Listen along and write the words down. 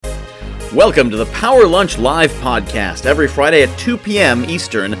Welcome to the Power Lunch Live podcast, every Friday at 2 p.m.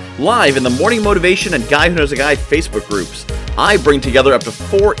 Eastern, live in the Morning Motivation and Guy Who Knows a Guy Facebook groups. I bring together up to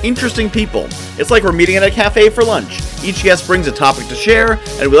 4 interesting people. It's like we're meeting at a cafe for lunch. Each guest brings a topic to share,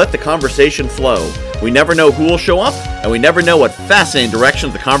 and we let the conversation flow. We never know who will show up, and we never know what fascinating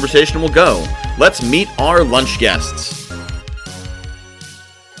directions the conversation will go. Let's meet our lunch guests.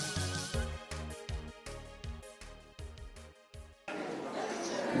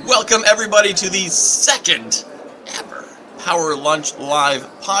 Welcome, everybody, to the second ever Power Lunch Live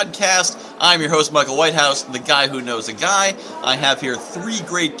podcast. I'm your host, Michael Whitehouse, the guy who knows a guy. I have here 3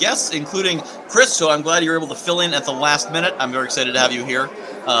 great guests, including Chris, so I'm glad you're able to fill in at the last minute. I'm very excited to have you here.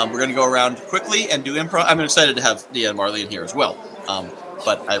 We're going to go around quickly and do improv. I'm excited to have Dia and Marlene here as well,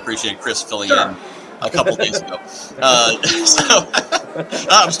 but I appreciate Chris filling in a couple days ago.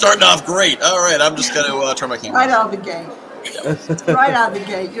 I'm starting off great. All right, I'm just going to turn my camera right out of the gate. Right out of the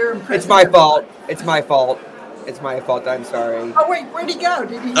gate. You're impressive. It's my fault. It's my fault. I'm sorry. Oh, wait. Where'd he go?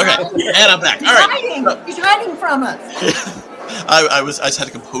 Did he? Okay, and I'm back. He's all right. hiding. He's hiding from us. I just had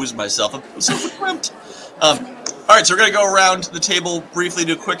to compose myself. I'm so verklempt. All right, so we're going to go around the table briefly,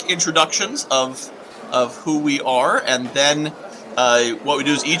 do quick introductions of who we are, and then what we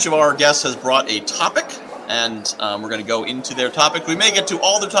do is each of our guests has brought a topic, and we're going to go into their topic. We may get to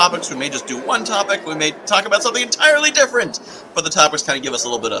all the topics. We may just do one topic. We may talk about something entirely different, but the topics kind of give us a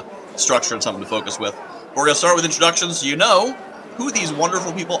little bit of structure and something to focus with. We're going to start with introductions so you know who these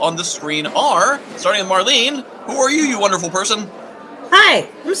wonderful people on the screen are. Starting with Marlene. Who are you wonderful person? Hi.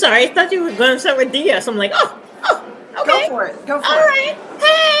 I'm sorry. I thought you were going to start with Dia. So I'm like, okay. Go for it. All right.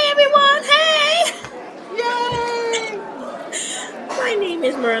 Hey, everyone. Hey. Yay. My name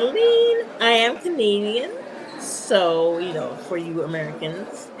is Marlene. I am Canadian. So, for you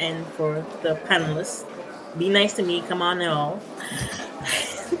Americans and for the panelists, be nice to me. Come on, y'all.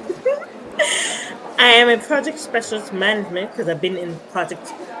 I am a project specialist management because I've been in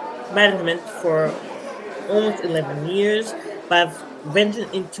project management for almost 11 years, but I've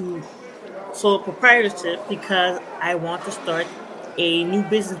ventured into sole proprietorship because I want to start a new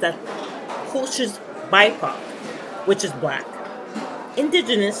business that pushes BIPOC, which is Black,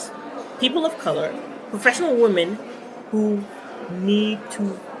 Indigenous, people of color, professional women who need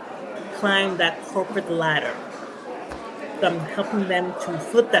to climb that corporate ladder. I'm helping them to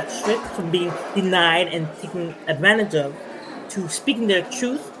flip that switch from being denied and taken advantage of to speaking their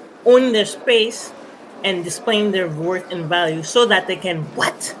truth, owning their space, and displaying their worth and value so that they can,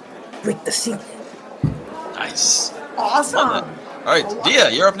 break the ceiling. Nice. Awesome. All right,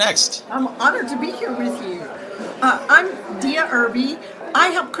 Dia, you're up next. I'm honored to be here with you. I'm Dia Irby. I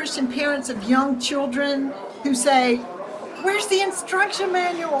help Christian parents of young children who say, "Where's the instruction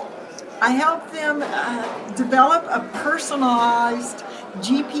manual?" I help them develop a personalized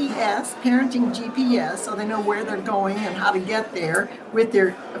GPS, parenting GPS, so they know where they're going and how to get there with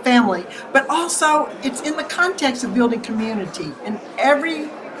their family. But also, it's in the context of building community. In every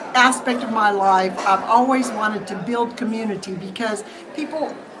aspect of my life, I've always wanted to build community because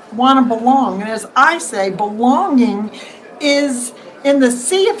people want to belong. And as I say, belonging is in the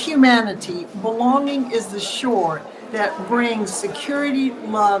sea of humanity. Belonging is the shore that brings security,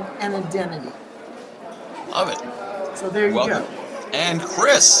 love, and identity. Love it. So there you go. And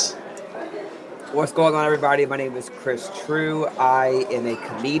Chris. What's going on, everybody? My name is Chris True. I am a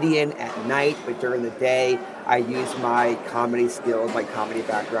comedian at night, but during the day, I use my comedy skills, my comedy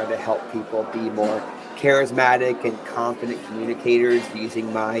background to help people be more charismatic and confident communicators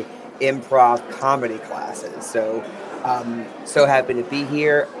using my improv comedy classes. So happy to be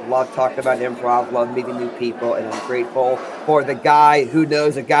here. Love talking about improv, love meeting new people, and I'm grateful for the guy who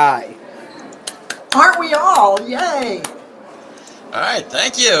knows a guy. Aren't we all? Yay! All right,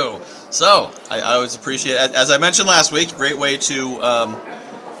 thank you. So I always appreciate, as I mentioned last week, great way to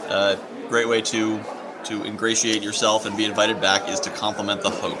ingratiate yourself and be invited back is to compliment the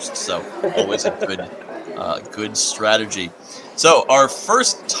host. So always a good strategy. So our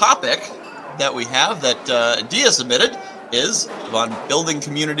first topic that we have that Dia submitted is on building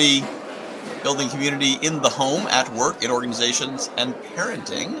community in the home, at work, in organizations, and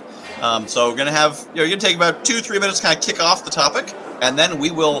parenting. So we're gonna have you're gonna take about 2-3 minutes to kind of kick off the topic, and then we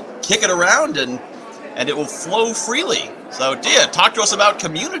will kick it around and it will flow freely. So Dia, talk to us about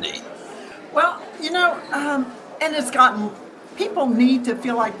community. Well, and it's gotten, people need to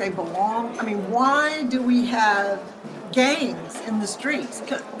feel like they belong. I mean, why do we have gangs in the streets?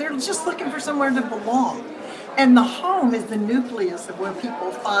 'Cause they're just looking for somewhere to belong. And the home is the nucleus of where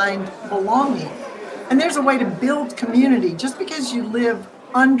people find belonging. And there's a way to build community. Just because you live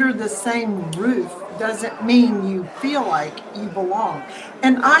under the same roof doesn't mean you feel like you belong.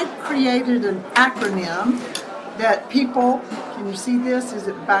 And I created an acronym that people, can you see this? Is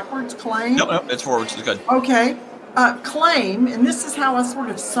it backwards? CLAIM? No, it's forwards. It's good. Okay. CLAIM, and this is how I sort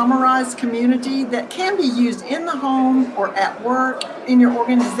of summarize community that can be used in the home or at work, in your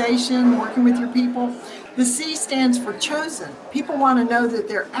organization, working with your people. The C stands for chosen. People want to know that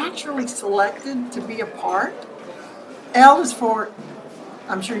they're actually selected to be a part. L is for,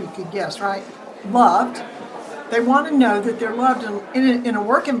 I'm sure you could guess, right? Loved. They want to know that they're loved in a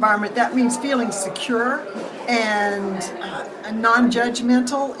work environment. That means feeling secure and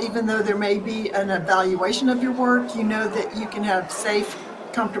non-judgmental, even though there may be an evaluation of your work. You know that you can have safe,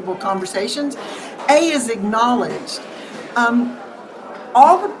 comfortable conversations. A is acknowledged.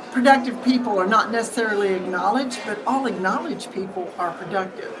 All the productive people are not necessarily acknowledged, but all acknowledged people are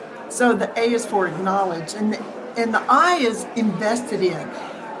productive. So the A is for acknowledged, and the I is invested in.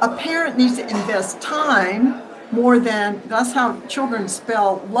 A parent needs to invest time more than, that's how children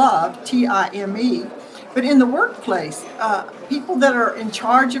spell love, T-I-M-E. But in the workplace, people that are in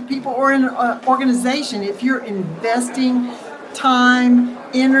charge of people or in an organization, if you're investing time,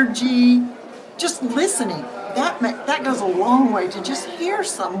 energy, just listening, that goes a long way to just hear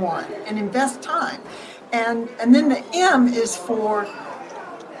someone and invest time. And then the M is for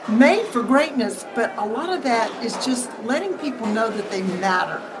made for greatness, but a lot of that is just letting people know that they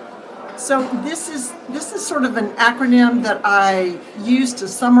matter. So this is sort of an acronym that I use to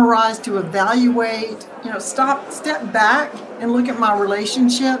summarize, to evaluate, step back and look at my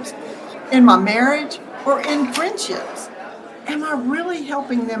relationships in my marriage or in friendships. Am I really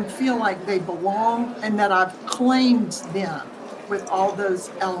helping them feel like they belong and that I've claimed them with all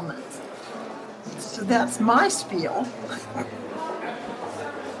those elements? So that's my spiel.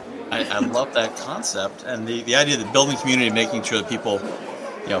 I love that concept, and the idea that building community, making sure that people,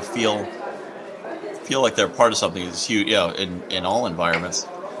 feel like they're part of something is huge. In all environments.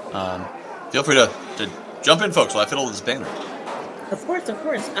 Feel free to jump in, folks, while I fiddle with this banner. Of course.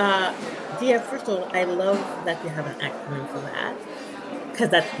 Dia, first of all, I love that you have an acronym for that, because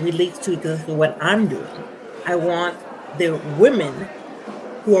that relates to exactly what I'm doing. I want the women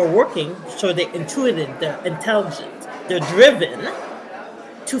who are working, so they're intuitive, they're intelligent, they're driven,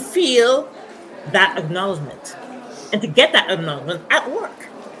 to feel that acknowledgement and to get that acknowledgement at work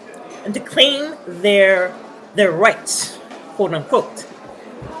and to claim their rights, quote unquote.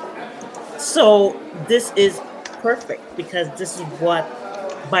 So this is perfect because this is what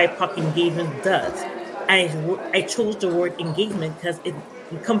BIPOC engagement does. I chose the word engagement because it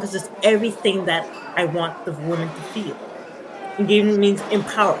encompasses everything that I want the women to feel. Engagement means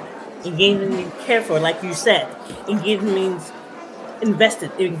empowered. Engagement means cared for, like you said. Engagement means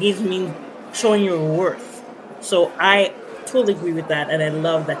invested. Engagement means showing your worth. So I totally agree with that, and I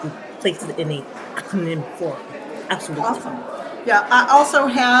love that you placed it in a acronym form. Absolutely. Awesome. Yeah, I also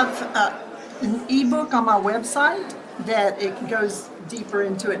have an ebook on my website that it goes deeper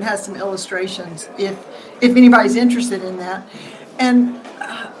into it and has some illustrations if anybody's interested in that. And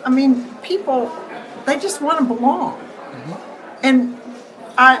people, they just want to belong. Mm-hmm. And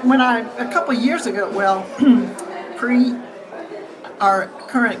a couple of years ago, pre our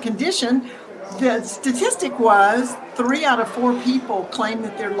current condition, the statistic was 3 out of 4 people claim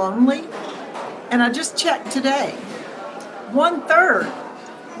that they're lonely. And I just checked today, 1/3,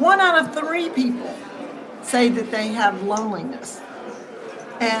 1 out of 3 people say that they have loneliness.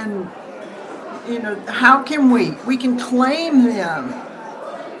 And, how can we can claim them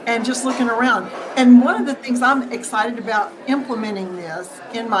and just looking around. And one of the things I'm excited about implementing this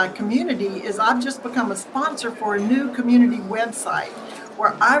in my community is I've just become a sponsor for a new community website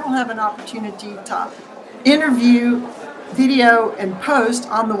where I will have an opportunity to interview, video, and post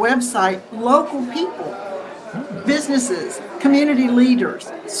on the website local people, businesses, community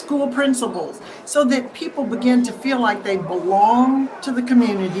leaders, school principals, so that people begin to feel like they belong to the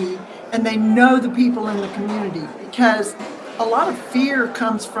community and they know the people in the community, because a lot of fear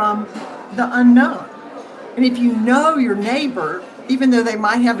comes from the unknown. And if you know your neighbor, even though they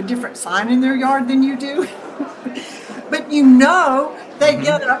might have a different sign in their yard than you do, but they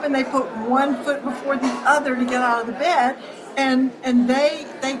get up and they put one foot before the other to get out of the bed, and they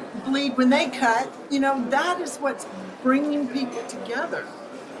bleed when they cut. That is what's bringing people together.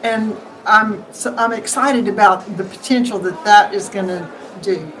 And I'm excited about the potential that is going to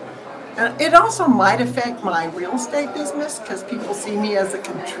do. It also might affect my real estate business because people see me as a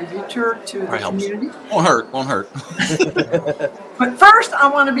contributor to the community. Won't hurt. But first, I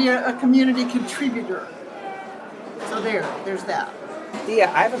want to be a community contributor. So there's that.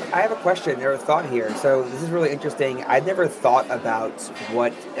 Yeah, I have a question or a thought here. So this is really interesting. I'd never thought about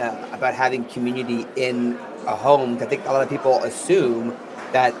what about having community in a home. I think a lot of people assume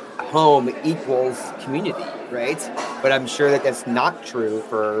that home equals community, right? But I'm sure that that's not true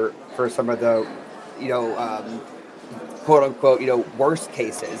for some of the, you know, quote unquote, worst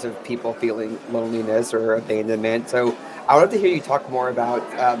cases of people feeling loneliness or abandonment. So I would love to hear you talk more about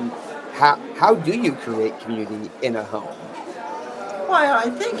how do you create community in a home? Why, I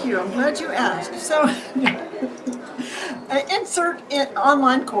thank you. I'm glad you asked. So, insert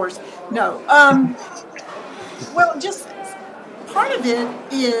online course. No. Well, just part of it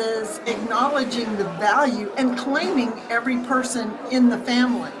is acknowledging the value and claiming every person in the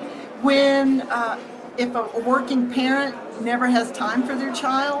family. When, if a working parent never has time for their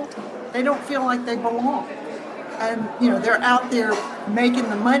child, they don't feel like they belong. And, they're out there making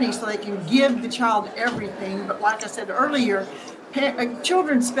the money so they can give the child everything. But like I said earlier,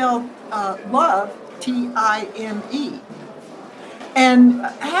 children spell love, Time. And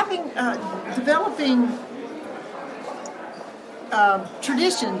developing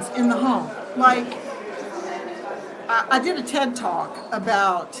traditions in the home. Like, I did a TED talk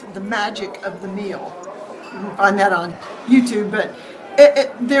about the magic of the meal. You can find that on YouTube, but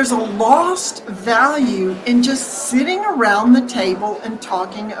there's a lost value in just sitting around the table and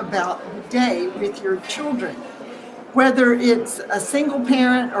talking about the day with your children. Whether it's a single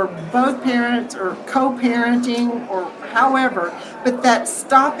parent or both parents or co-parenting or however, but that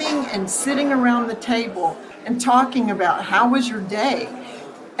stopping and sitting around the table and talking about how was your day.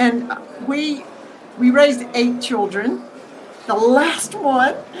 And we raised 8 children. The last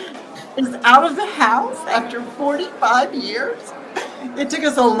one is out of the house after 45 years. It took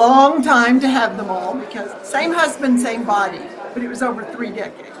us a long time to have them all because same husband, same body, but it was over 3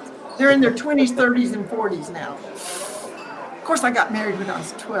 decades. They're in their 20s, 30s, and 40s now. Of course, I got married when I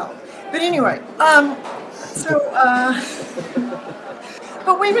was 12. But anyway,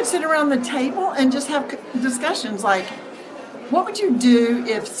 but we would sit around the table and just have discussions like, what would you do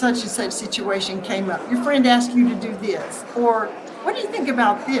if such and such situation came up? Your friend asked you to do this, or what do you think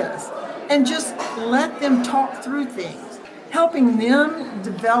about this? And just let them talk through things, helping them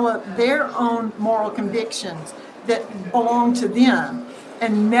develop their own moral convictions that belong to them,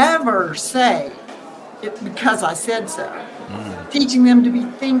 and never say it because I said so. Teaching them to be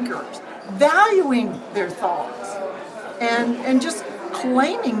thinkers, valuing their thoughts, and just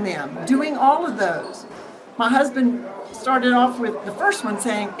claiming them, doing all of those. My husband started off with the first one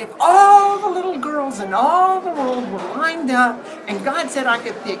saying, if all the little girls in all the world were lined up and God said I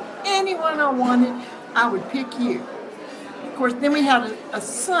could pick anyone I wanted, I would pick you. Of course, then we had a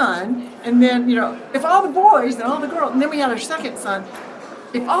son, and then, if all the boys and all the girls, and then we had our second son,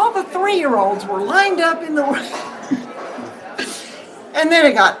 if all the 3-year-olds were lined up in the and then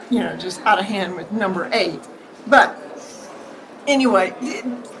it got, just out of hand with number 8. But anyway,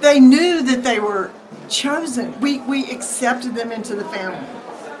 they knew that they were chosen. We accepted them into the family,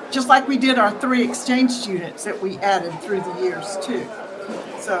 just like we did our 3 exchange students that we added through the years too.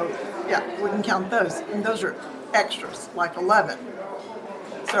 So yeah, we can count those, and those are extras, like 11.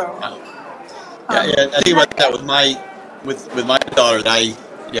 So I think about that with my daughter. I'm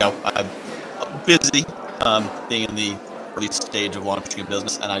busy being in the early stage of launching a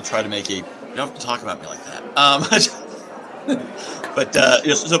business, and I try to make you don't have to talk about me like that.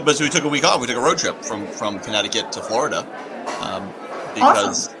 But we took a week off. We took a road trip from Connecticut to Florida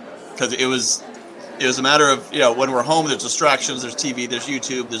because it was a matter of when we're home, there's distractions, there's TV, there's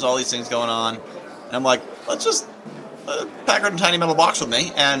YouTube, there's all these things going on, and I'm like, let's just pack her in a tiny metal box with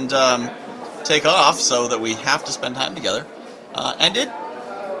me and take off so that we have to spend time together. And it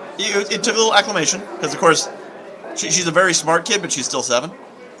took a little acclimation because, of course, she's a very smart kid, but she's still 7,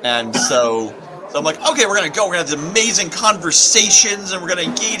 and so I'm like, okay, we're going to have these amazing conversations, and we're going to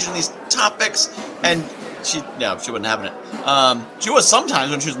engage in these topics. And she wasn't having it. She was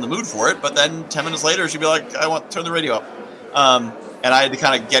sometimes when she was in the mood for it, but then 10 minutes later, she'd be like, I want to turn the radio up. And I had to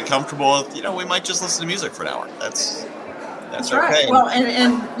kind of get comfortable with, we might just listen to music for an hour. That's okay. Right. Well,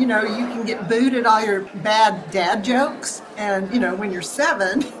 and you can get booed at all your bad dad jokes. And, when you're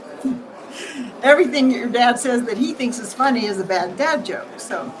 7, everything that your dad says that he thinks is funny is a bad dad joke.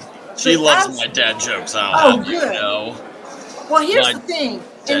 So she loves my dad jokes. Good. Well, here's the thing.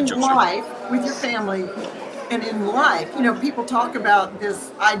 In life, with your family, and in life, people talk about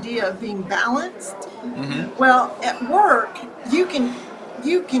this idea of being balanced. Mm-hmm. Well, at work, you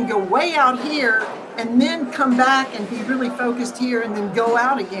can go way out here and then come back and be really focused here and then go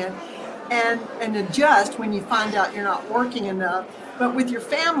out again and adjust when you find out you're not working enough. But with your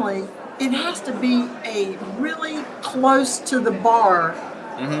family, it has to be a really close to the bar.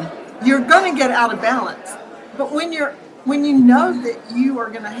 Mm-hmm. You're going to get out of balance. But when you know that you are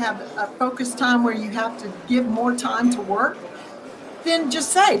going to have a focused time where you have to give more time to work, then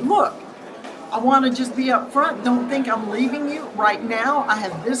just say, look, I want to just be up front. Don't think I'm leaving you right now. I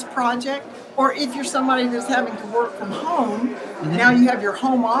have this project. Or if you're somebody that's having to work from home, now you have your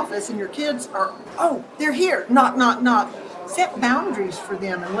home office and your kids are, they're here. Knock. Set boundaries for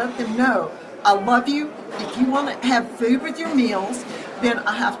them and let them know, I love you. If you want to have food with your meals, then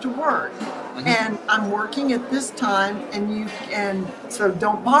I have to work. And I'm working at this time and so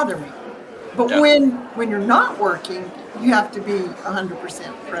don't bother me. But when you're not working, you have to be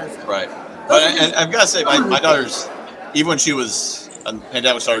 100% present. Right. But and I've got to say, my daughter's, even when she was, the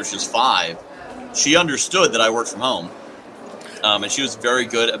pandemic started, she was 5, she understood that I worked from home. And she was very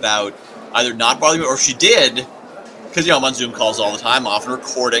good about either not bothering me, or she did, because, I'm on Zoom calls all the time, often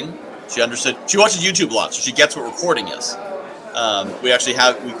recording. She understood. She watches YouTube a lot, so she gets what recording is. We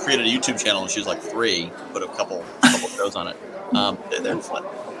created a YouTube channel when she was like 3, put a couple shows on it. They're fun.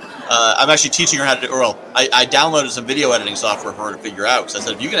 I'm actually teaching her how to do, I downloaded some video editing software for her to figure out. So I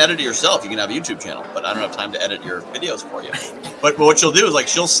said, if you can edit it yourself, you can have a YouTube channel, but I don't have time to edit your videos for you. But what she'll do is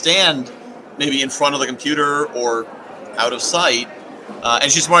she'll stand maybe in front of the computer or out of sight,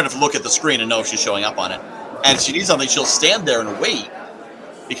 and she's smart enough to look at the screen and know if she's showing up on it. And if she needs something, she'll stand there and wait,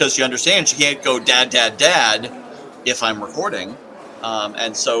 because she understands she can't go dad if I'm recording.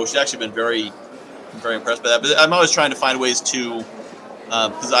 And so she's actually been very, very impressed by that. But I'm always trying to find ways to,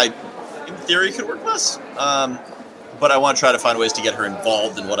 because I, in theory, could work less. But I want to try to find ways to get her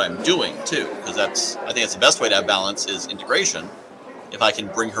involved in what I'm doing too, because I think that's the best way to have balance is integration. If I can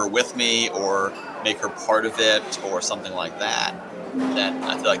bring her with me or make her part of it or something like that, then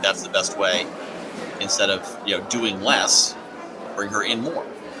I feel like that's the best way. Instead of doing less, bring her in more.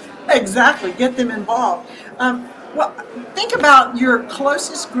 Exactly, get them involved. Well, think about your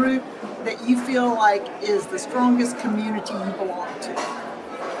closest group that you feel like is the strongest community you belong to.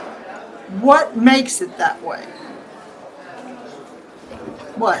 What makes it that way?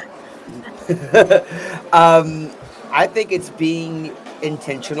 What? I think it's being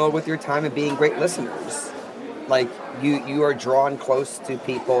intentional with your time and being great listeners. Like you are drawn close to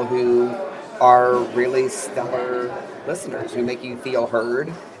people who are really stellar listeners, who make you feel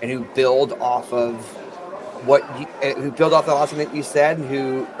heard and who build off of the last thing that you said, and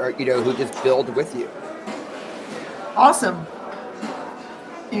who just build with you. Awesome.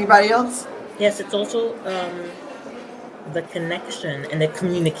 Anybody else? Yes, it's also the connection and the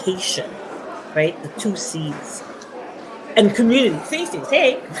communication, right? The 2 C's. And community, 3 C's,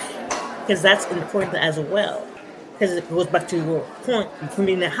 hey, because that's important as well. Because it goes back to your point, you can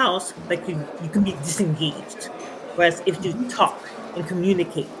be in the house, like you can be disengaged. Whereas if you talk and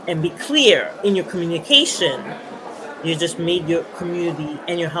communicate and be clear in your communication, you just made your community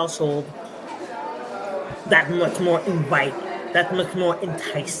and your household that much more inviting, that much more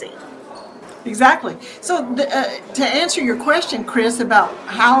enticing. Exactly. So to answer your question, Chris, about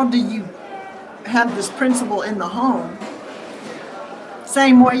how do you have this principle in the home,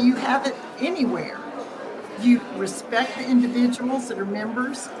 same way you have it anywhere. You respect the individuals that are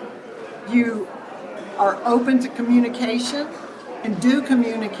members. You are open to communication and do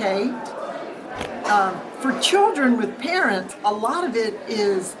communicate. For children with parents, a lot of it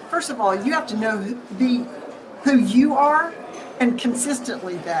is, first of all, you have to know who you are and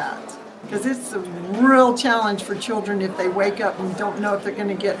consistently that. Because it's a real challenge for children if they wake up and don't know if they're going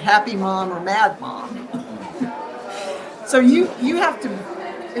to get happy mom or mad mom. So you have to,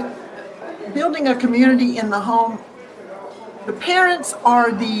 building a community in the home, the parents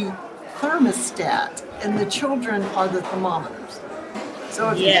are the thermostat and the children are the thermometers. So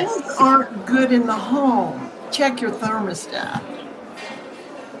if things aren't good in the home, check your thermostat.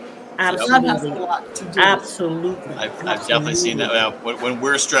 Absolutely. That has a lot to do. Absolutely. I've definitely seen that. When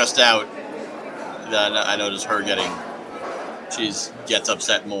we're stressed out, then I notice her gets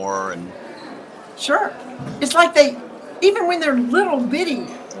upset more. And Sure. It's like even when they're little bitty,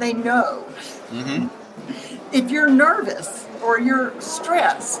 they know. Mm-hmm. If you're nervous or you're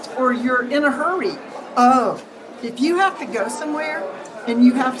stressed or you're in a hurry, if you have to go somewhere and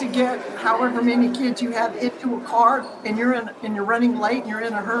you have to get however many kids you have into a car and you're running late and you're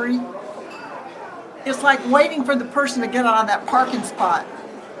in a hurry, it's like waiting for the person to get out of that parking spot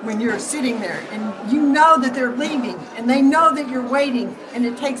when you're sitting there and you know that they're leaving and they know that you're waiting and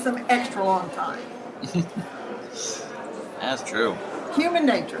it takes them extra long time. That's true. Human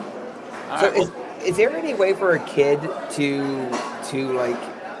nature. So is there any way for a kid to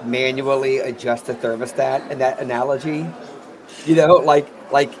like manually adjust the thermostat in that analogy? You know,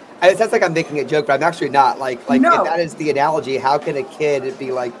 it sounds like I'm making a joke, but I'm actually not. Like No. if that is the analogy, how can a kid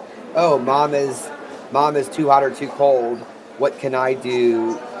be like, "Oh, mom is too hot or too cold. What can I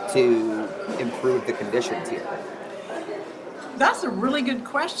do to improve the conditions here?" That's a really good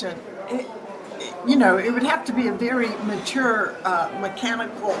question. It would have to be a very mature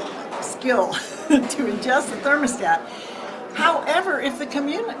mechanical skill to adjust the thermostat. However, if the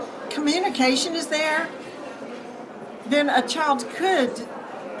communication is there, then a child could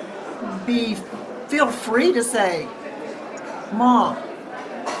feel free to say, "Mom,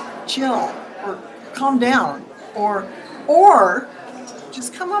 chill," or "Calm down," or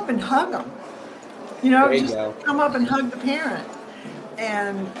just come up and hug them. There you just go. come up and hug the parent.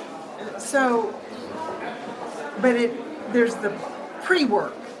 And so, but there's the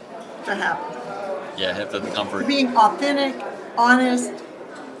pre-work to happen. Yeah, have the comfort. Being authentic, honest,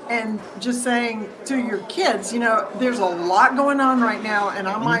 and just saying to your kids, there's a lot going on right now, and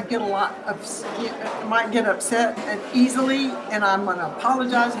I might get upset easily, and I'm going to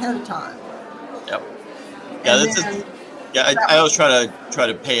apologize ahead of time. Yep. Yeah, I always try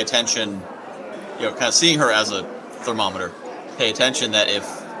to pay attention. Kind of seeing her as a thermometer. Pay attention that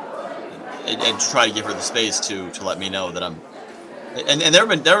and try to give her the space to let me know that I'm. And there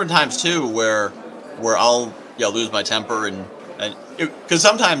have been times too where I'll lose my temper and because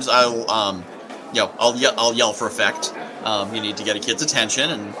sometimes I'll yell for effect. You need to get a kid's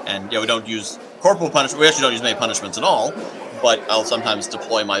attention and we don't use corporal punishment. We actually don't use many punishments at all, but I'll sometimes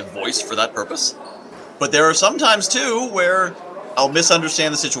deploy my voice for that purpose. But there are some times too where I'll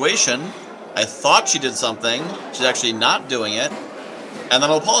misunderstand the situation. I thought she did something. She's actually not doing it. And then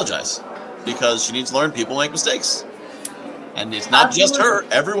I'll apologize. Because she needs to learn people make mistakes. And it's not just her.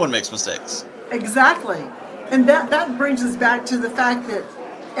 Everyone makes mistakes. Exactly. And that brings us back to the fact that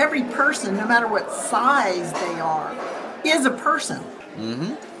every person, no matter what size they are, is a person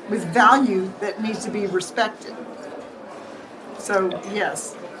with value that needs to be respected. So,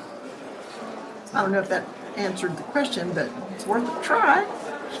 yes. I don't know if that answered the question, but it's worth a try.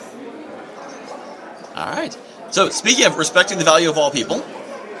 All right. So, speaking of respecting the value of all people,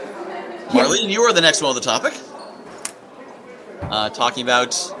 Marlene, you are the next one on the topic. Talking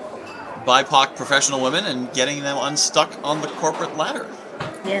about BIPOC professional women and getting them unstuck on the corporate ladder.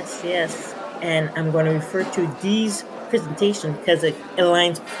 Yes. And I'm going to refer to Dee's presentation because it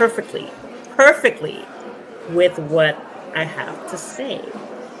aligns perfectly with what I have to say.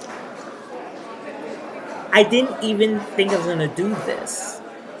 I didn't even think I was going to do this.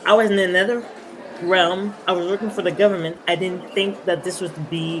 I was in another realm. I was working for the government. I didn't think that this would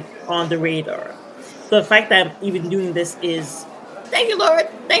be on the radar. So the fact that I'm even doing this is, thank you, Lord.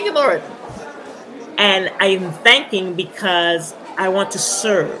 And I am thanking because I want to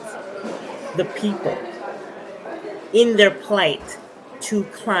serve the people in their plight to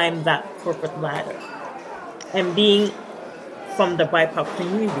climb that corporate ladder. And being from the BIPOC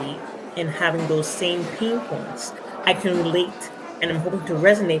community and having those same pain points, I can relate and I'm hoping to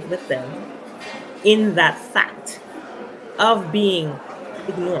resonate with them in that fact of being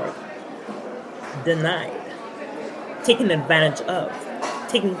ignored, denied, taken advantage of,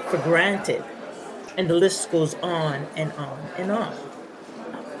 taken for granted, and the list goes on and on and on.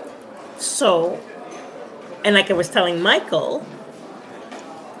 So, and like I was telling Michael,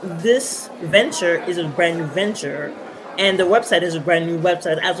 this venture is a brand new venture, and the website is a brand new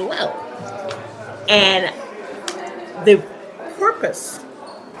website as well. And the purpose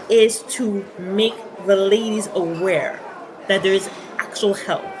is to make the ladies aware that there is actual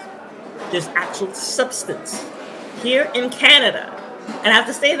health, there's actual substance here in Canada. And I have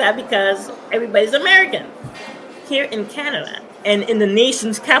to say that because everybody's American here in Canada and in the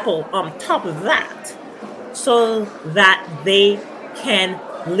nation's capital on top of that, so that they can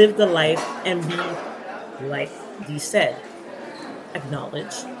live the life and be, like Dee said,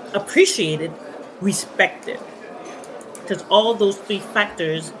 acknowledged, appreciated, respected. Because all those three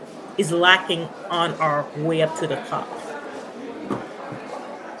factors is lacking on our way up to the top.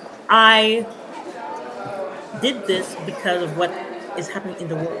 I did this because of what is happening in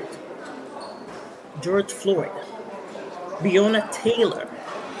the world. George Floyd, Breonna Taylor.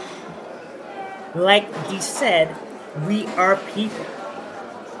 Like Dee said, we are people.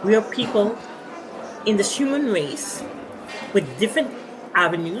 We are people in this human race with different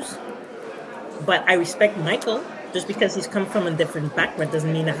avenues. But I respect Michael. Just because he's come from a different background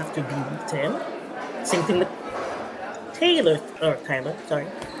doesn't mean I have to be rude to him. Same thing with Tyler, sorry.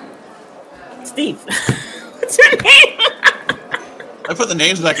 Steve. What's your name? I put the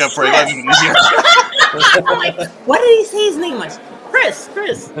names back up for you. That'd be easier. What did he say his name was? Chris,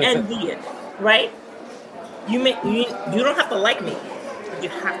 and Dee, right? you don't have to like me, but you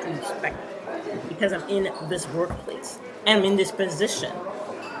have to respect me because I'm in this workplace. I'm in this position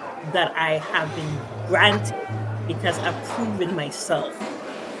that I have been granted because I've proven myself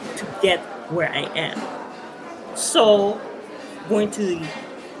to get where I am. So, going to the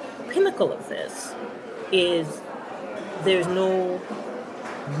pinnacle of this is there's no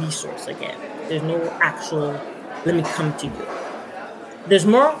resource again. There's no actual, let me come to you. There's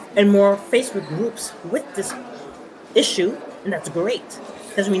more and more Facebook groups with this issue, and that's great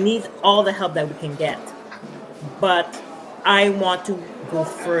because we need all the help that we can get. But I want to go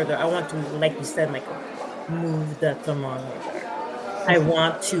further. I want to, like you said, Michael, move the thermometer. I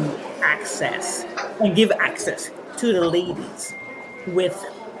want to access and give access to the ladies with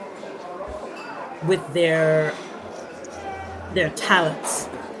their talents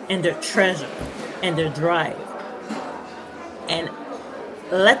and their treasure and their drive, and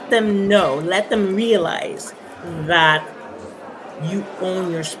let them know, let them realize that you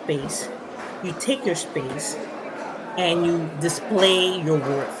own your space. You take your space and you display your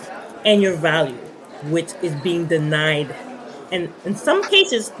worth and your value, which is being denied, and in some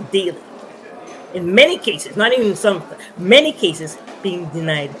cases daily. In many cases, not even some, many cases being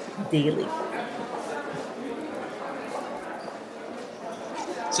denied daily.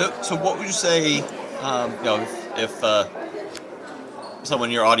 So what would you say, if someone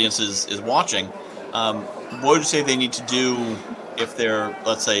in your audience is watching, what would you say they need to do if they're,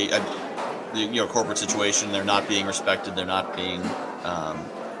 let's say, a corporate situation, they're not being respected, they're not being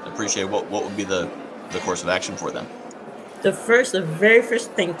appreciated? What would be the course of action for them? The very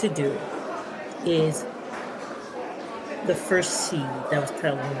first thing to do is the first C that I was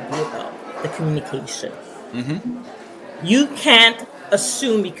telling you about, the communication. Mm-hmm. You can't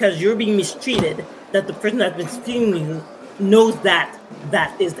assume because you're being mistreated that the person that's been mistreating you knows that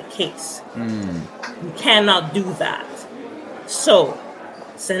is the case. You cannot do that. So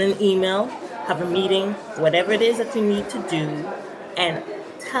send an email, have a meeting, whatever it is that you need to do, and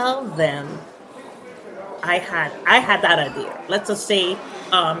tell them, I had that idea. Let's just say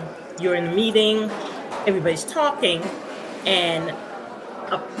you're in a meeting, everybody's talking, and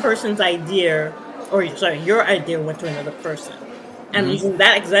a person's idea, your idea went to another person. And using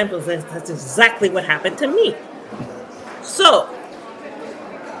that example, that's exactly what happened to me. So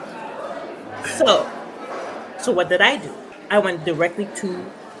what did I do? I went directly to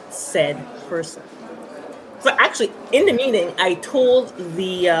said person. So actually, in the meeting, I told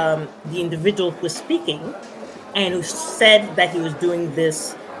the individual who was speaking and who said that he was doing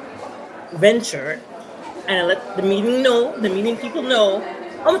this venture, and I let the meeting people know.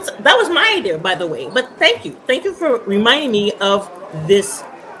 That was my idea, by the way. But thank you for reminding me of this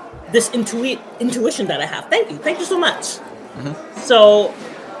intuition that I have. Thank you so much. So,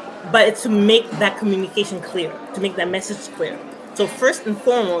 but it's to make that communication clear, to make that message clear. So first and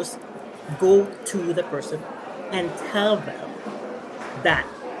foremost, go to the person and tell them that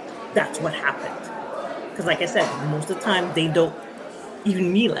that's what happened. Because like I said, most of the time they don't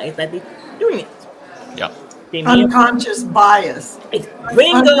even realize that they're doing it. Yeah. Unconscious bias.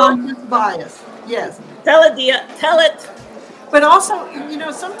 Bingo. Unconscious bias. Yes. Tell it, Dia. Tell it. But also,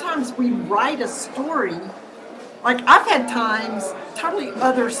 sometimes we write a story. Like I've had times, totally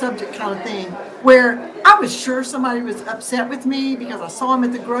other subject kind of thing, where I was sure somebody was upset with me because I saw them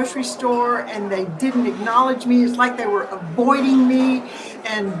at the grocery store and they didn't acknowledge me. It's like they were avoiding me.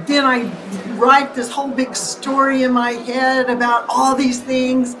 And then I write this whole big story in my head about all these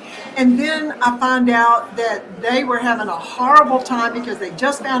things. And then I find out that they were having a horrible time because they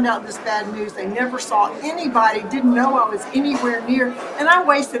just found out this bad news. They never saw anybody, didn't know I was anywhere near. And I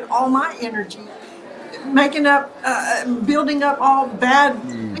wasted all my energy building up all bad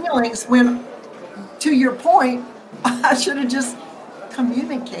feelings when, to your point, I should have just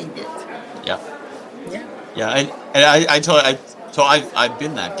communicated. Yeah. I've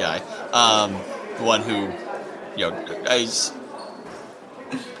been that guy, the one who,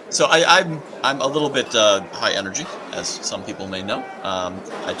 I'm a little bit high energy, as some people may know.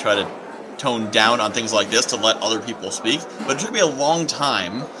 I try to tone down on things like this to let other people speak, but it took me a long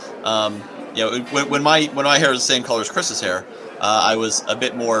time. When my hair is the same color as Chris's hair, I was a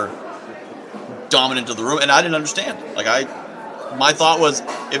bit more dominant of the room, and I didn't understand. My thought was,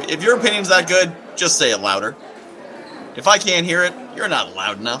 if your opinion's that good, just say it louder. If I can't hear it, you're not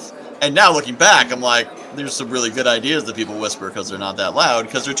loud enough. And now looking back, I'm like, there's some really good ideas that people whisper because they're not that loud,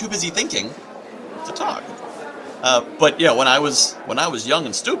 because they're too busy thinking to talk. But when I was young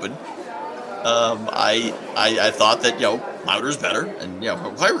and stupid, I thought that louder's better, and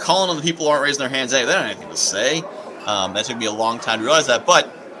if I were calling on the people who aren't raising their hands, they don't have anything to say. That took me a long time to realize that.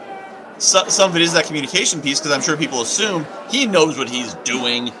 But some of it is that communication piece, because I'm sure people assume he knows what he's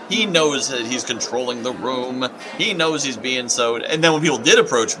doing. He knows that he's controlling the room. He knows he's being so. And then when people did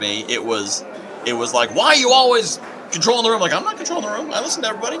approach me, it was like, why are you always controlling the room? Like, I'm not controlling the room. I listen to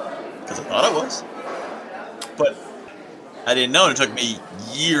everybody because I thought I was. But I didn't know. And it took me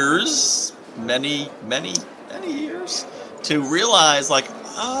years, many years, to realize, like,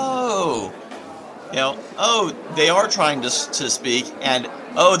 oh, they are trying to speak, and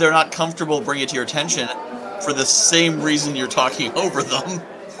they're not comfortable bringing it to your attention for the same reason you're talking over them,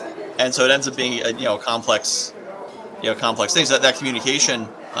 and so it ends up being a complex things. That communication,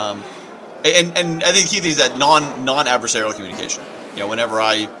 and I think the key thing is that non-adversarial communication. Whenever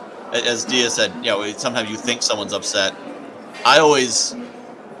as Dia said, sometimes you think someone's upset. I always,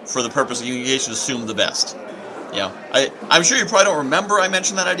 for the purpose of communication, assume the best. I'm sure you probably don't remember I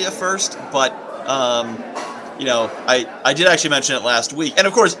mentioned that idea first, but I did actually mention it last week. And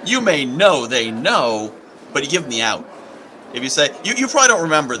of course, you may know they know, but you give them the out. If you say, you probably don't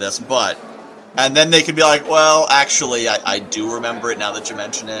remember this, but, and then they could be like, well, actually, I do remember it now that you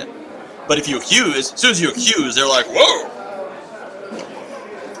mention it. But if you accuse, as soon as you accuse, they're like, whoa.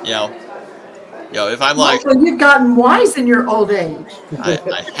 If I'm like... Well, you've gotten wise in your old age.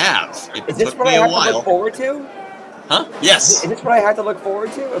 I have. Is this what I have to look forward to? Huh? Yes. Is this what I have to look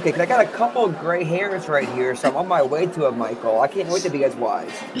forward to? Okay, because I got a couple of gray hairs right here, so I'm on my way to it, Michael. I can't wait to be as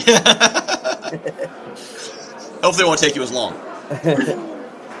wise. Hopefully it won't take you as long.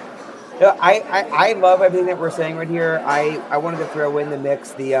 I love everything that we're saying right here. I wanted to throw in the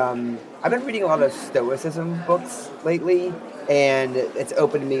mix I've been reading a lot of Stoicism books lately, and it's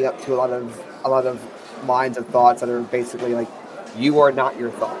opened me up to a lot of lines of thoughts that are basically like, you are not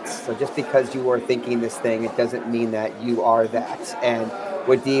your thoughts. So just because you are thinking this thing, it doesn't mean that you are that. And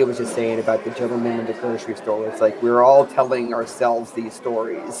what Dia was just saying about the gentleman in the grocery store, it's like we're all telling ourselves these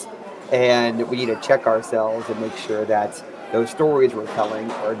stories, and we need to check ourselves and make sure that those stories we're telling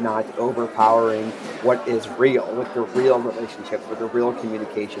are not overpowering what is real, what the real relationships, what the real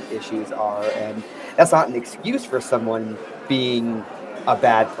communication issues are. And that's not an excuse for someone being a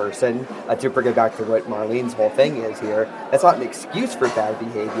bad person. To bring it back to what Marlene's whole thing is here, that's not an excuse for bad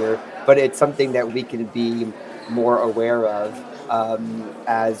behavior, but it's something that we can be more aware of,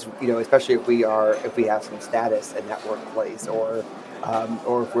 as especially if we have some status in that workplace, or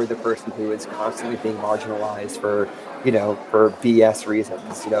if we're the person who is constantly being marginalized for BS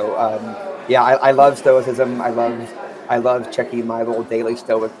reasons. I love Stoicism. I love checking my little daily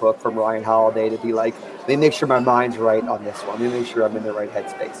Stoic book from Ryan Holiday to be like, let me make sure my mind's right on this one. Let me make sure I'm in the right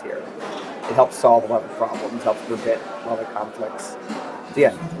headspace here. It helps solve a lot of problems, helps prevent a lot of conflicts. So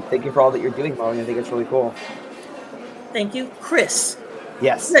yeah, thank you for all that you're doing, Marlene. I think it's really cool. Thank you, Chris.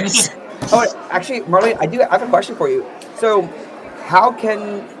 Yes. Oh, actually, Marlene, I have a question for you. So, how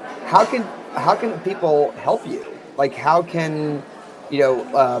can people help you? Like, how can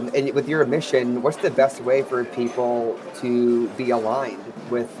and with your mission, what's the best way for people to be aligned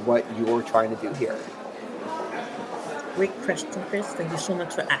with what you're trying to do here? Great question, Chris. Thank you so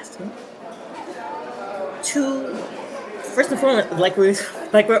much for asking. First and foremost, like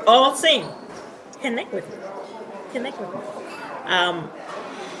we're all saying, connect with me. Can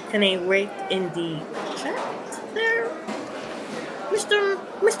I write in the chat there, Mr.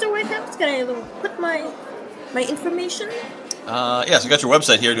 Whitehouse? Can I put my information? Yes, you got your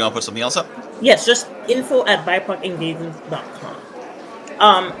website here. Do you want to put something else up? Yes, just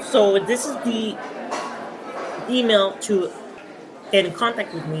info@BIPOCengagement.com. So this is the email to get in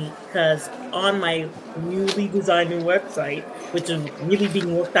contact with me, because on my newly designed new website, which is really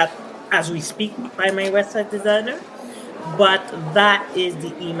being worked at as we speak by my website designer, but that is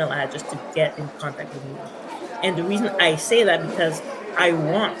the email address to get in contact with me. And the reason I say that, because I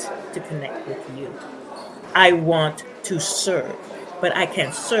want to connect with you. I want to serve, but I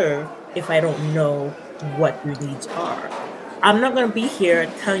can't serve if I don't know what your needs are. I'm not going to be here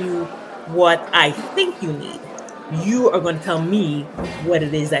telling you what I think you need. You are going to tell me what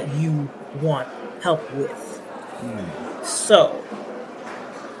it is that you want help with. So,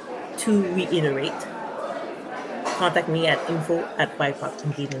 to reiterate, contact me at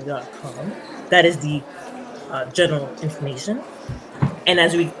info@BIPOCengagement.com. That is the general information. And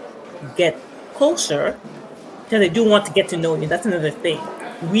as we get closer, because I do want to get to know you, that's another thing.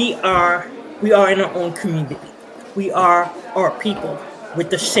 We are in our own community. We are our people with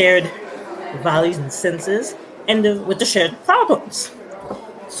the shared values and senses, and with the shared problems.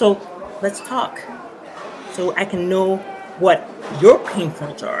 So let's talk, so I can know what your pain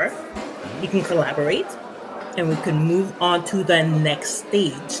points are. We can collaborate, and we can move on to the next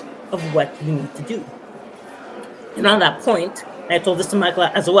stage of what we need to do. And on that point, and I told this to Michael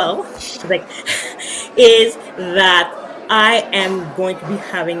as well, like, is that I am going to be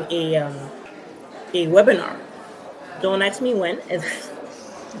having a webinar. Don't ask me when.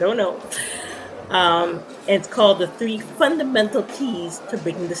 Don't know. It's called The 3 Fundamental Keys to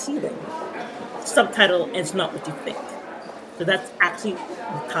Breaking the Ceiling. Subtitle, It's Not What You Think. So that's actually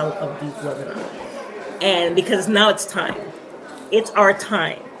the title of the webinar. And because now it's time. It's our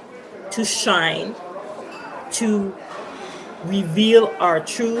time to shine, to reveal our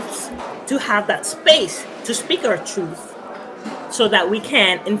truths, to have that space to speak our truth so that we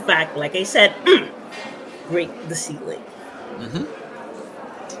can, in fact, like I said, break the ceiling. Mm-hmm.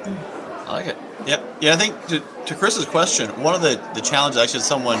 I like it. Yep. Yeah, I think to Chris's question, one of the challenges, actually,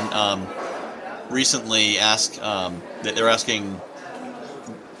 someone recently asked, that they're asking,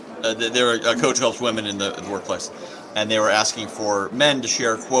 they're a coach who helps women in the workplace, and they were asking for men to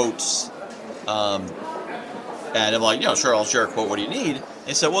share quotes, and I'm like, sure, I'll share a quote. What do you need?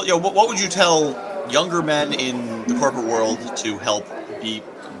 They said, well, what would you tell younger men in the corporate world to help be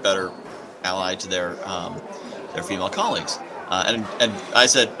a better ally to their female colleagues? And I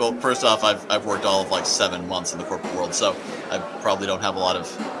said, well, first off, I've worked all of 7 months in the corporate world, so I probably don't have a lot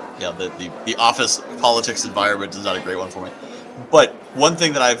of, the office politics environment is not a great one for me. But one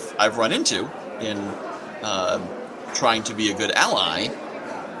thing that I've run into in trying to be a good ally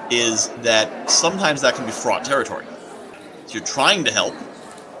is that sometimes that can be fraught territory. So you're trying to help,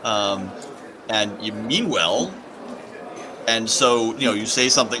 and you mean well, and so you say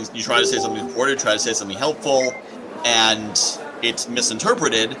something, you try to say something important, try to say something helpful, and it's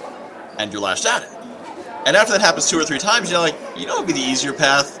misinterpreted, and you're lashed at it. And after that happens 2 or 3 times, you're like, it would be the easier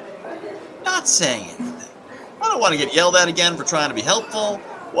path, not saying anything. I don't want to get yelled at again for trying to be helpful.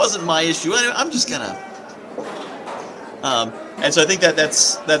 Wasn't my issue. I'm just gonna. And so I think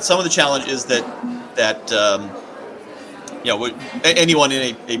that's some of the challenge is that anyone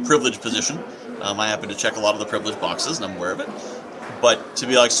in a privileged position. I happen to check a lot of the privileged boxes, and I'm aware of it. But to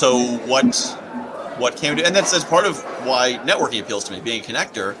be like, so what can we do? And that's part of why networking appeals to me. Being a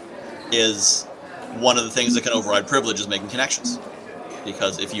connector is one of the things that can override privilege is making connections.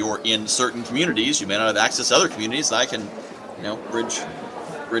 Because if you're in certain communities, you may not have access to other communities. And I can,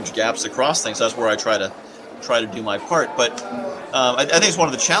 bridge gaps across things. That's where I try to do my part. But I think it's one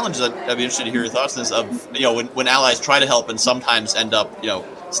of the challenges. I'd be interested to hear your thoughts on this. Of when allies try to help and sometimes end up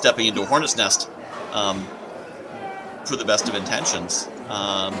stepping into a hornet's nest for the best of intentions.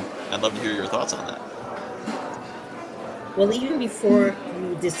 I'd love to hear your thoughts on that. Well, even before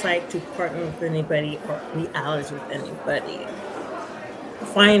you decide to partner with anybody or be allies with anybody,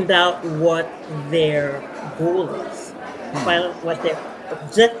 find out what their goal is, find out what their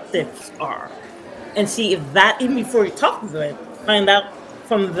objectives are, and see if that, even before you talk to them, find out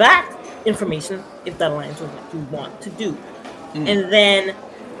from that information if that aligns with what you want to do. And then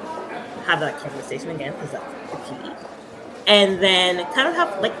have that conversation again, because that's the key. And then kind of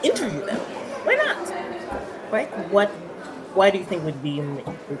have, interview them. Why not? Right? Why do you think would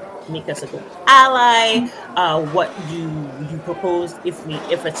make us a good ally? What do you propose if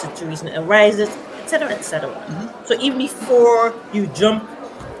a situation arises, etc., etc. Mm-hmm. So even before you jump,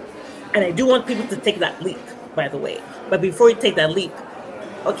 and I do want people to take that leap, by the way. But before you take that leap,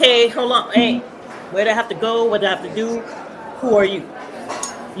 okay, hold on, hey, where do I have to go? What do I have to do? Who are you?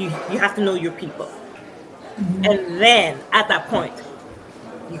 You have to know your people, and then at that point,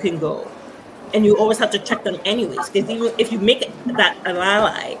 you can go. And you always have to check them anyways, because even if you make that an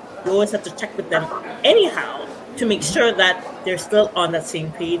ally, you always have to check with them anyhow to make sure that they're still on that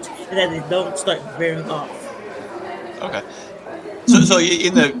same page and that they don't start veering off. Okay. So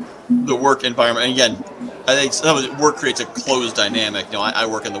in the work environment, and again, I think some of work creates a closed dynamic. I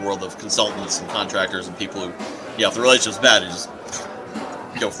work in the world of consultants and contractors and people who, if the relationship's bad, you just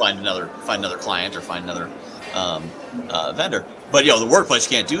go find another client or find another vendor. But the workplace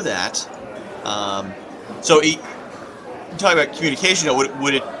can't do that. So, talking about communication,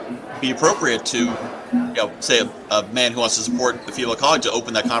 would it be appropriate to, say a man who wants to support a female colleague to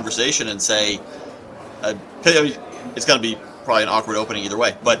open that conversation and say, it's going to be probably an awkward opening either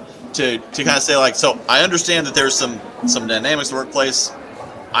way, but to kind of say so I understand that there's some dynamics in the workplace.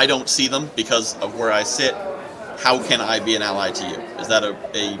 I don't see them because of where I sit. How can I be an ally to you? Is that a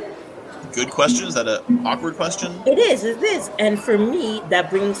good question? Is that an awkward question? It is. And for me, that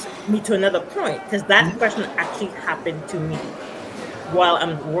brings me to another point, because that question actually happened to me while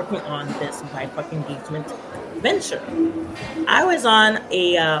I'm working on this BIPOC engagement venture. I was on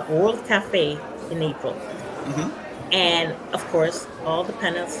a World Cafe in April. Mm-hmm. And of course, all the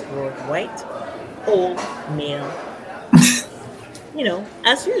panelists were white, old, male,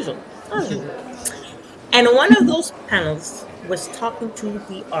 as usual. And one of those panels was talking to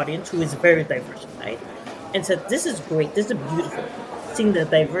the audience, who is very diversified, and said, "This is great. This is beautiful. Seeing the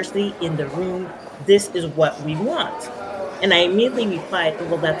diversity in the room, this is what we want." And I immediately replied,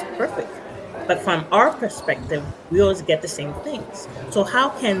 "Well, that's perfect. But from our perspective, we always get the same things. So how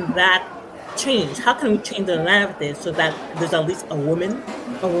can that change? How can we change the narrative so that there's at least a woman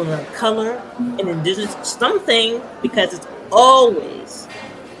of color, an indigenous, something, because it's always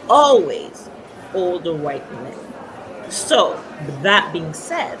older white men." So, with that being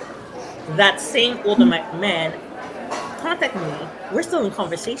said, that same older white man contacted me. We're still in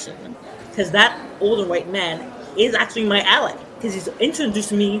conversation because that older white man is actually my ally because he's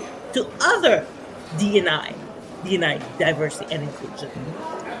introduced me to other D&I, diversity and inclusion,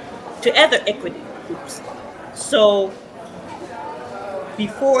 to other equity groups. So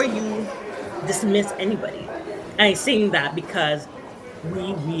before you dismiss anybody, and I'm saying that because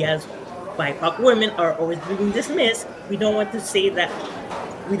we as BIPOC women are always being dismissed. We don't want to say that,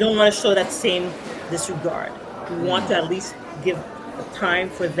 we don't want to show that same disregard. We want to at least give time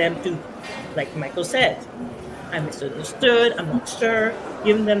for them to, like Michael said, I misunderstood, I'm not sure,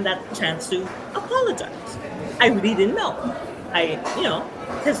 giving them that chance to apologize. I really didn't know.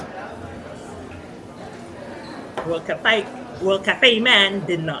 Because World Cafe man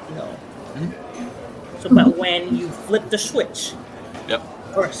did not know. So, but when you flip the switch, Yep.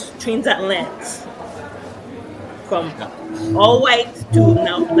 or change that lens from all white to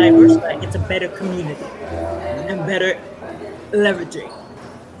now diverse, like it's a better community and better leveraging.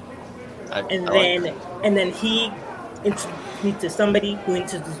 And then he introduced me to somebody who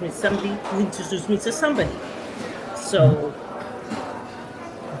introduced me to somebody who introduced me to somebody. So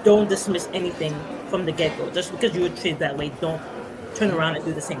don't dismiss anything from the get-go. Just because you were treated that way, don't turn around and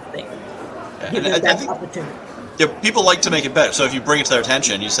do the same thing. Give them that opportunity. Yeah, people like to make it better. So if you bring it to their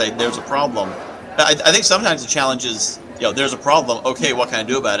attention, you say, there's a problem. I think sometimes the challenge is, there's a problem. Okay, what can I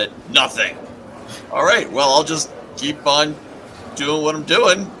do about it? Nothing. All right, well, I'll just keep on doing what I'm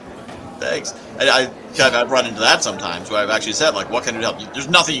doing. Thanks. I've run into that sometimes where I've actually said, like, what can I do to help? There's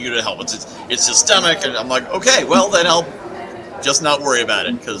nothing you can do to help. It's systemic. And I'm like, okay, well, then I'll just not worry about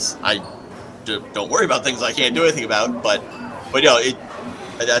it because I don't worry about things I can't do anything about. But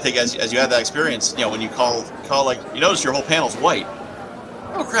I think as you have that experience, when you call like, you notice your whole panel's white.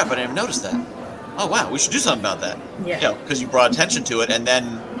 Oh crap! I didn't even notice that. Oh wow, we should do something about that. Yeah. Because you brought attention to it, and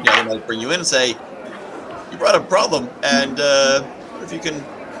then they might bring you in and say, you brought up a problem, and if you can,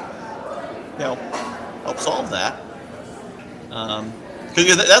 help solve that.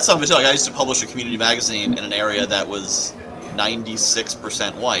 Because that's something too. Like I used to publish a community magazine in an area that was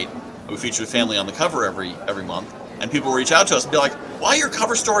 96% white. We featured a family on the cover every month. And people would reach out to us and be like, why are your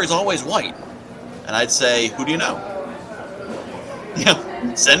cover stories always white? And I'd say, who do you know?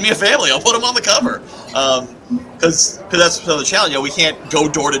 Send me a family. I'll put them on the cover. Because that's some of the challenge. We can't go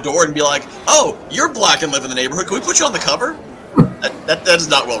door to door and be like, oh, you're black and live in the neighborhood. Can we put you on the cover? That is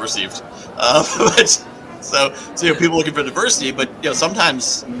not well received. So people looking for diversity, but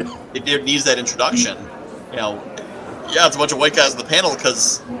sometimes it needs that introduction. It's a bunch of white guys on the panel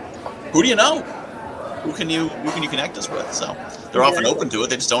because who do you know? Who can you connect us with? So they're often open to it.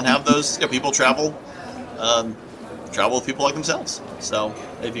 They just don't have those. People travel with people like themselves. So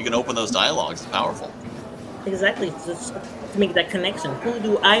if you can open those dialogues, it's powerful. Exactly. Just to make that connection. Who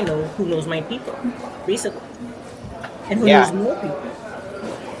do I know who knows my people, basically, and who knows more people?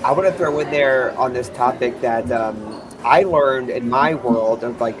 I want to throw in there on this topic that I learned in my world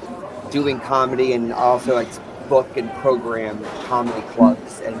of like doing comedy and also like book and program comedy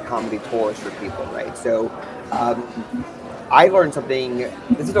clubs and comedy tours for people, right? So I learned something.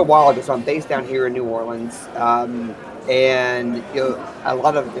 This is a while ago. So I'm based down here in New Orleans, and there's a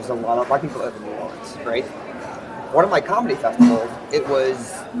lot of white people live in New Orleans, right? One of my comedy festivals, it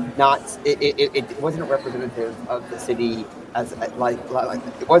wasn't representative of the city as like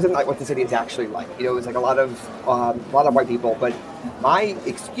it wasn't like what the city is actually like. It was like a lot of white people. But my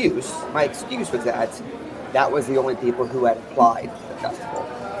excuse was that was the only people who had applied to the festival.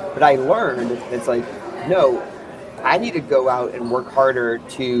 But I learned it's like, no, I need to go out and work harder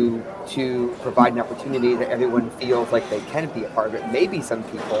to provide an opportunity that everyone feels like they can be a part of it. Maybe some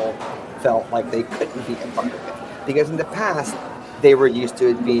people felt like they couldn't be a part of it because in the past they were used to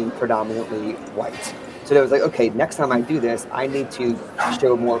it being predominantly white. So it was like, okay, next time I do this, I need to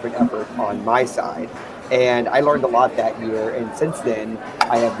show more of an effort on my side. And I learned a lot that year. And since then,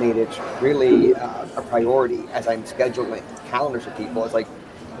 I have made it really a priority as I'm scheduling calendars for people. It's like,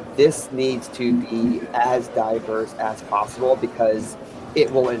 this needs to be as diverse as possible because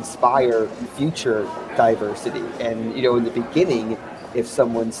it will inspire future diversity. And, in the beginning, if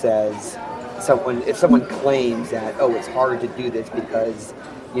someone says, someone claims that, oh, it's hard to do this because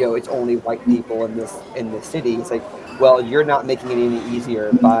it's only white people in this city, it's like, well, you're not making it any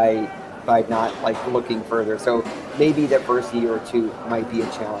easier by not like looking further. So maybe the first year or two might be a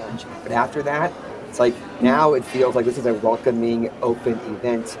challenge, but after that, it's like now it feels like this is a welcoming, open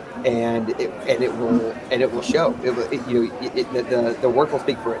event, and it will show. The work will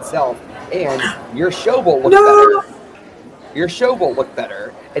speak for itself, and your show will look better. Your show will look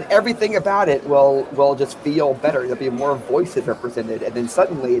better, and everything about it will just feel better. There'll be more voices represented, and then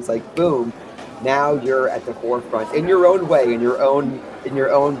suddenly it's like, boom, now you're at the forefront in your own way, in your own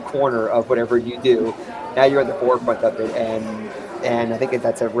corner of whatever you do. Now you're at the forefront of it, and I think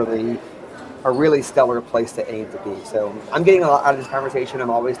that's a really stellar place to aim to be. So I'm getting a lot out of this conversation. I'm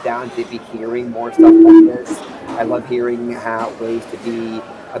always down to be hearing more stuff like this. I love hearing ways to be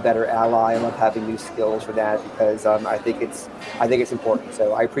a better ally. I love having new skills for that because I think it's important.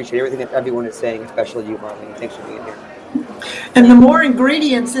 So I appreciate everything that everyone is saying, especially you, Marlene. Thanks for being here. And the more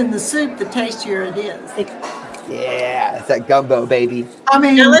ingredients in the soup, the tastier it is. Yeah, it's that gumbo, baby. I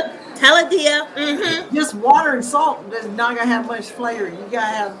mean, tell it, Dia. Mm-hmm. Just water and salt is not gonna have much flavor. You gotta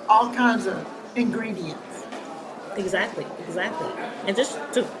have all kinds of ingredients. Exactly. And just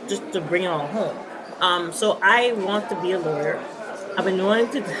to bring it all home. So I want to be a lawyer. I've been wanting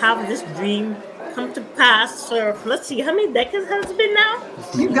to have this dream come to pass for, let's see, how many decades has it been now?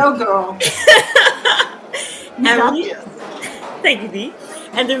 You go, girl. Thank you, Dee.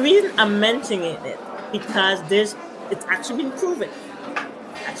 And the reason I'm mentioning it because it's actually been proven.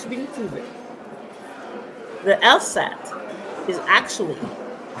 The LSAT is actually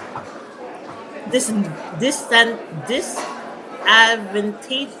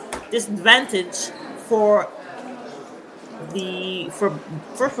disadvantage for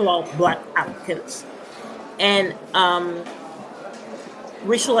first of all Black applicants and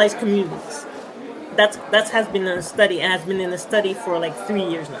racialized communities. That has been in a study and has been in a study for like 3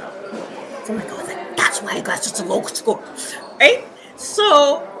 years now. So I'm like, that's why I got such a low score, right?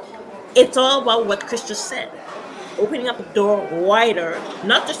 So it's all about what Chris just said, opening up the door wider,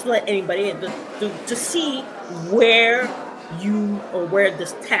 not just to let anybody in, to see where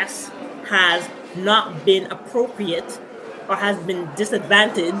this test has not been appropriate or has been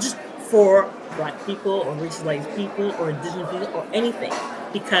disadvantaged for Black people or racialized people or indigenous people or anything,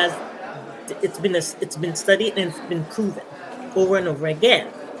 because it's been studied and it's been proven over and over again.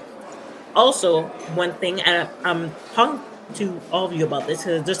 Also, one thing, and I'm talking to all of you about this,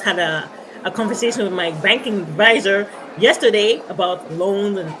 I just had a conversation with my banking advisor yesterday about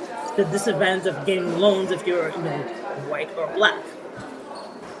loans and the disadvantage of getting loans if you're white or Black.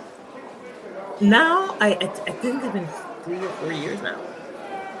 Now, I think it's been 3 or 4 years now.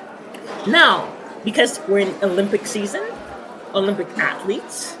 Now, because we're in Olympic season, Olympic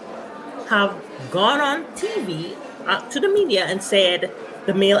athletes have gone on TV to the media and said,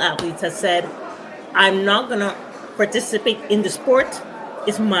 the male athletes have said, I'm not going to participate in the sport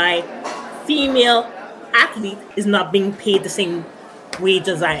if my female athlete is not being paid the same wage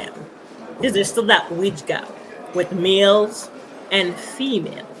as I am. Because there's still that wage gap with males and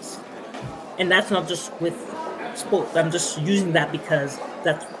females. And that's not just with sports. I'm just using that because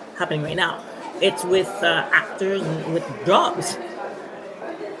that's happening right now. It's with actors and with jobs.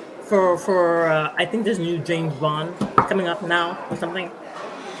 For I think there's a new James Bond coming up now or something.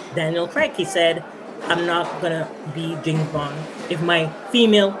 Daniel Craig, he said, I'm not gonna be James Bond if my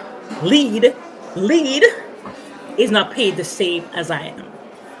female lead is not paid the same as I am.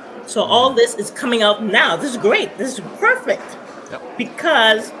 So all this is coming out now. This is great. This is perfect. Yep.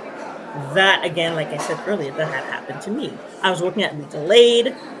 Because that, again, like I said earlier, that had happened to me. I was working at Legal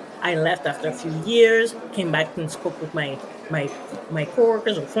Aid. I left after a few years, came back and spoke with my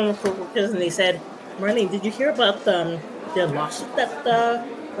coworkers or former coworkers, and they said, Marlene, did you hear about the lawsuit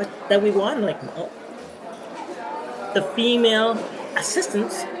that we won? Like, no. The female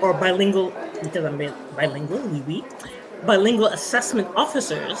assistants or bilingual, because I'm bilingual, bilingual assessment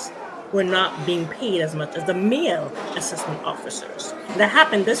officers were not being paid as much as the male assessment officers. That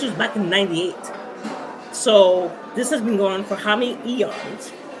happened, this was back in 98. So this has been going on for how many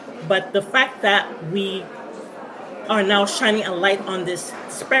eons? But the fact that we are now shining a light on this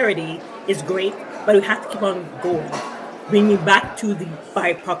disparity is great, but we have to keep on going, bringing back to the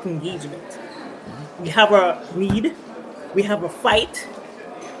BIPOC engagement. We have a need, we have a fight,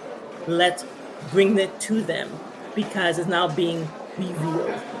 let's bring it to them, because it's now being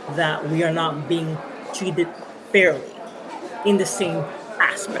revealed that we are not being treated fairly in the same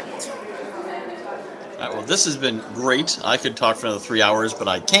aspect. Well, this has been great. I could talk for another 3 hours, but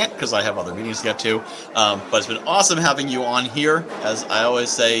I can't because I have other meetings to get to. But it's been awesome having you on here. As I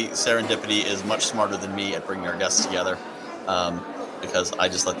always say, serendipity is much smarter than me at bringing our guests together, because I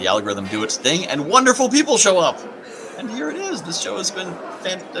just let the algorithm do its thing, and wonderful people show up. And here it is. This show has been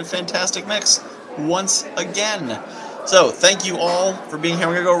a fantastic mix once again. So thank you all for being here.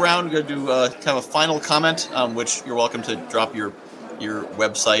 We're going to go around. We're going to do kind of a final comment, which you're welcome to drop your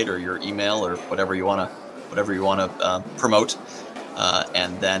website or your email or whatever you want to promote,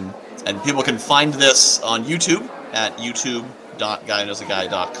 and people can find this on YouTube at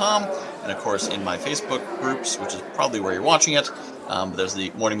youtube.guywhoknowsaguy.com, and of course in my Facebook groups, which is probably where you're watching it. There's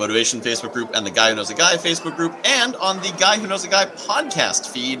the Morning Motivation Facebook group and the Guy Who Knows a Guy Facebook group, and on the Guy Who Knows a Guy podcast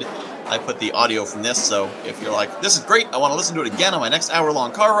feed, I put the audio from this. So if you're like, this is great, I want to listen to it again on my next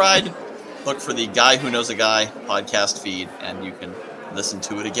hour-long car ride, look for the Guy Who Knows a Guy podcast feed, and you can listen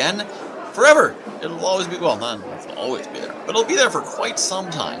to it again forever. It'll always be, well, not it'll always be there, but it'll be there for quite some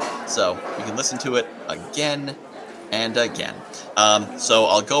time. So you can listen to it again and again. So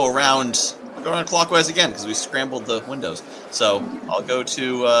I'll go around clockwise again because we scrambled the windows. So I'll go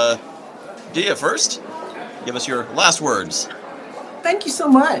to Dia first. Give us your last words. Thank you so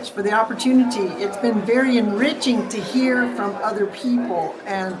much for the opportunity. It's been very enriching to hear from other people,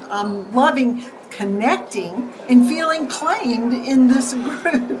 and I'm loving connecting and feeling claimed in this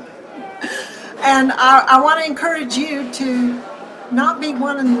group. And I want to encourage you to not be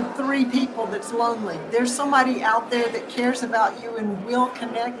one of the 3 people that's lonely. There's somebody out there that cares about you and will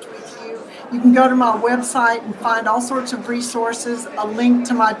connect with you. You can go to my website and find all sorts of resources, a link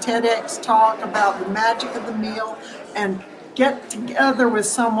to my TEDx talk about the magic of the meal, and get together with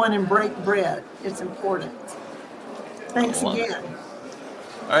someone and break bread. It's important. Thanks again.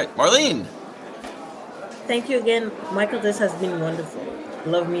 All right, Marlene. Thank you again, Michael. This has been wonderful.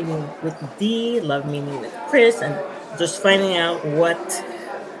 Love meeting with Dee, love meeting with Chris, and just finding out what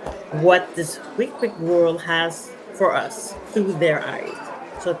this quick world has for us through their eyes.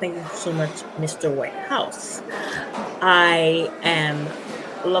 So thank you so much, Mr. Whitehouse. I am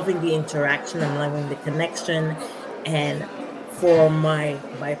loving the interaction. I'm loving the connection. And for my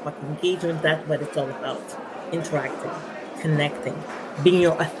BIPOC engagement, that's what it's all about. Interacting, connecting, being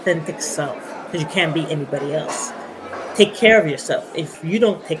your authentic self, because you can't be anybody else. Take care of yourself. If you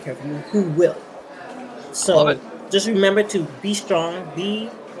don't take care of you, who will? So just remember to be strong, be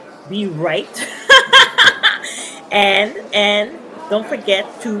right, and don't forget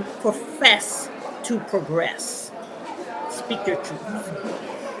to profess to progress. Speak your truth.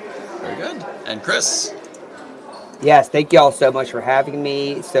 Very good. And Chris? Yes, thank you all so much for having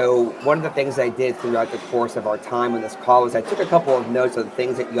me. So one of the things I did throughout the course of our time on this call was I took a couple of notes of the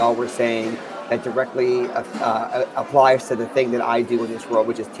things that y'all were saying that directly applies to the thing that I do in this world,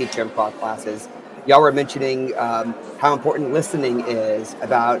 which is teach improv classes. Y'all were mentioning how important listening is,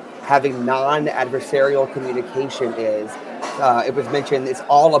 about having non-adversarial communication is. It was mentioned it's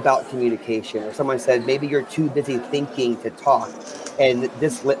all about communication. Or someone said, maybe you're too busy thinking to talk. And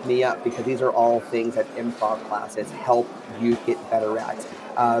this lit me up because these are all things that improv classes help you get better at.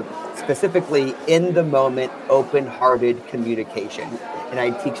 Specifically, in the moment, open-hearted communication. And I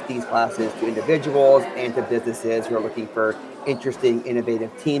teach these classes to individuals and to businesses who are looking for interesting,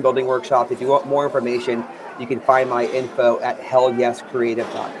 innovative team building workshops. If you want more information, you can find my info at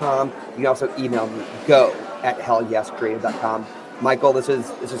hellyescreative.com. You can also email me, go@hellyescreative.com. Michael, this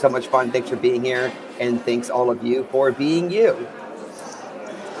is so much fun. Thanks for being here. And thanks all of you for being you.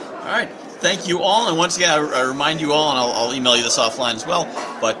 All right. Thank you all. And once again, I remind you all, and I'll email you this offline as well,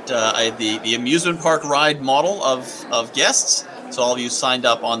 but I had the amusement park ride model of guests. So all of you signed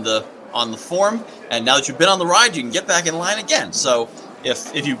up on the form, and now that you've been on the ride, you can get back in line again. So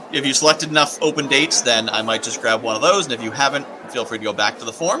if you selected enough open dates, then I might just grab one of those. And if you haven't, feel free to go back to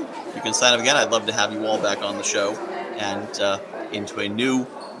the form. You can sign up again. I'd love to have you all back on the show and into a new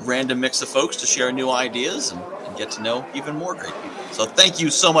random mix of folks to share new ideas and get to know even more great people. So thank you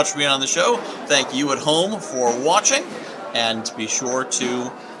so much for being on the show. Thank you at home for watching, and be sure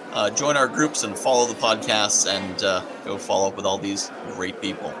to join our groups and follow the podcasts, and go follow up with all these great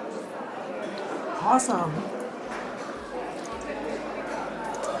people. Awesome.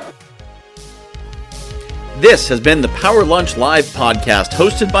 This has been the Power Lunch Live podcast,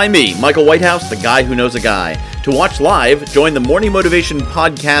 hosted by me, Michael Whitehouse, the guy who knows a guy. To watch live, join the Morning Motivation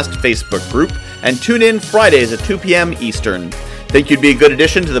Podcast Facebook group and tune in Fridays at 2 p.m. Eastern. Think you'd be a good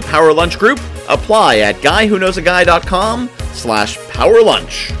addition to the Power Lunch group? Apply at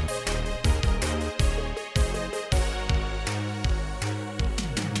guywhoknowsaguy.com/powerlunch.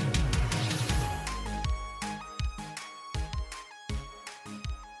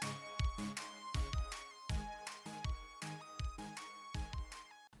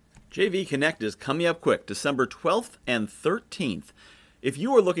 JV Connect is coming up quick, December 12th and 13th. If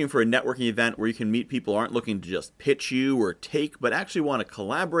you are looking for a networking event where you can meet people who aren't looking to just pitch you or take, but actually want to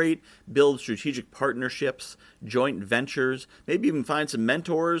collaborate, build strategic partnerships, joint ventures, maybe even find some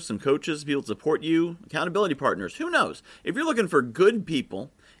mentors, some coaches, people to support you, accountability partners, who knows? If you're looking for good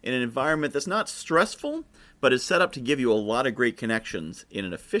people in an environment that's not stressful, but is set up to give you a lot of great connections in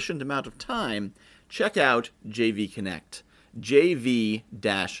an efficient amount of time, check out JV Connect.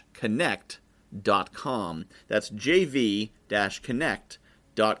 jv-connect.com. That's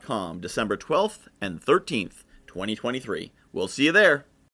jv-connect.com. December 12th and 13th, 2023. We'll see you there.